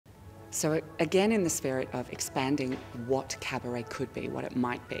So again, in the spirit of expanding what cabaret could be, what it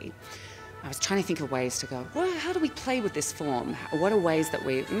might be, I was trying to think of ways to go, well, how do we play with this form? What are ways that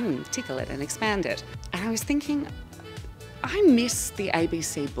we tickle it and expand it? And I was thinking, I miss the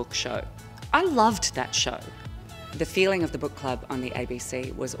ABC book show. I loved that show. The feeling of the book club on the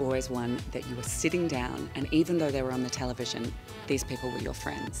ABC was always one that you were sitting down, and even though they were on the television, these people were your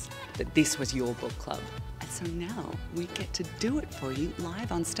friends, that this was your book club. And so now we get to do it for you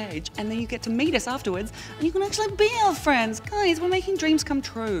live on stage, and then you get to meet us afterwards, and you can actually be our friends. Guys, we're making dreams come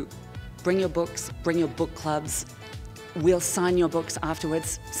true. Bring your books, bring your book clubs. We'll sign your books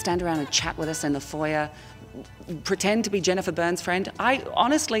afterwards. Stand around and chat with us in the foyer. Pretend to be Jennifer Byrne's friend. I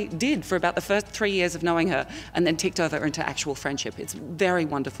honestly did for about the first 3 years of knowing her, and then ticked over into actual friendship. It's very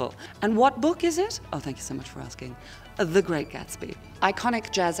wonderful. And what book is it? Oh, thank you so much for asking. The Great Gatsby.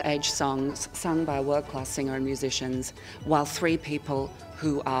 Iconic jazz age songs sung by a world-class singer and musicians, while three people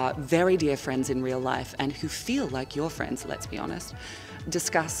who are very dear friends in real life and who feel like your friends, let's be honest,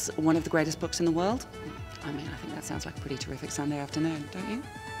 discuss one of the greatest books in the world. I mean, I think that sounds like a pretty terrific Sunday afternoon, don't you?